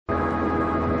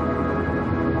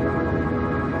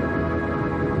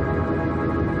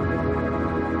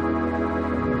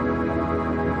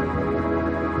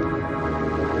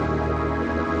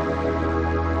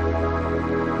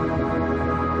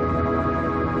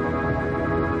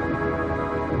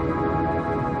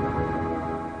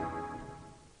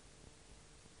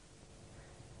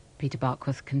Peter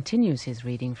Barkworth continues his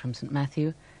reading from St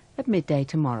Matthew at midday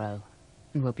tomorrow,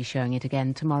 and we'll be showing it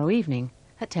again tomorrow evening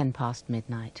at 10 past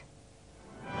midnight.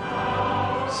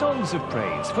 Songs of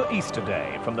praise for Easter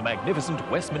Day from the magnificent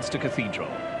Westminster Cathedral.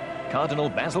 Cardinal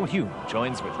Basil Hume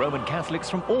joins with Roman Catholics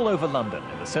from all over London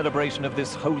in the celebration of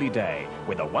this holy day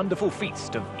with a wonderful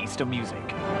feast of Easter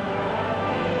music.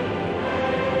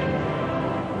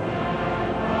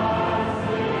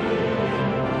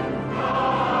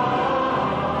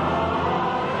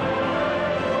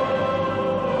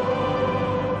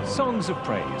 Songs of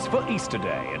praise for Easter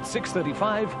Day at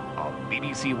 6:35 on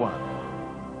BBC1.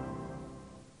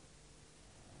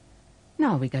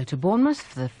 Now we go to Bournemouth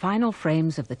for the final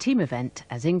frames of the team event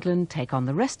as England take on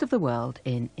the rest of the world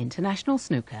in international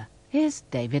snooker. Here's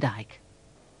David Icke.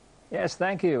 Yes,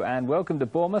 thank you, and welcome to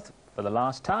Bournemouth for the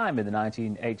last time in the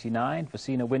 1989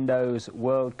 Vicina Windows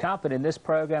World Cup. And in this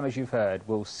programme, as you've heard,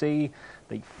 we'll see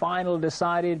the final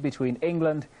decided between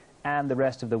England and the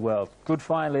rest of the world. Good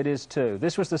final it is too.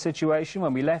 This was the situation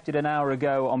when we left it an hour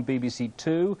ago on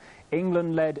BBC2.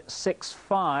 England led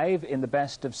 6-5 in the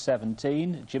best of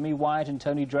 17. Jimmy White and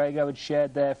Tony Drago had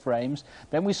shared their frames.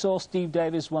 Then we saw Steve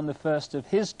Davis won the first of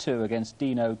his two against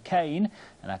Dino Kane,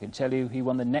 and I can tell you he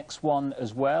won the next one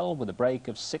as well with a break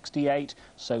of 68,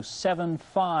 so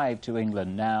 7-5 to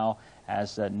England now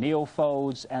as Neil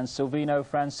Foulds and Silvino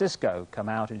Francisco come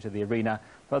out into the arena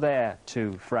for their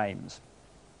two frames.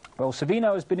 Well,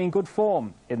 Silvino has been in good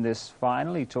form in this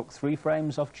final. He took 3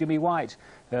 frames off Jimmy White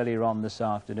earlier on this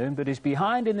afternoon, but is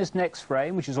behind in this next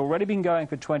frame, which has already been going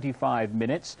for 25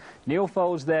 minutes. Neil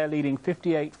Foulds there leading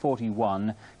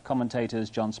 58-41.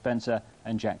 Commentators John Spencer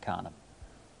and Jack Carnham.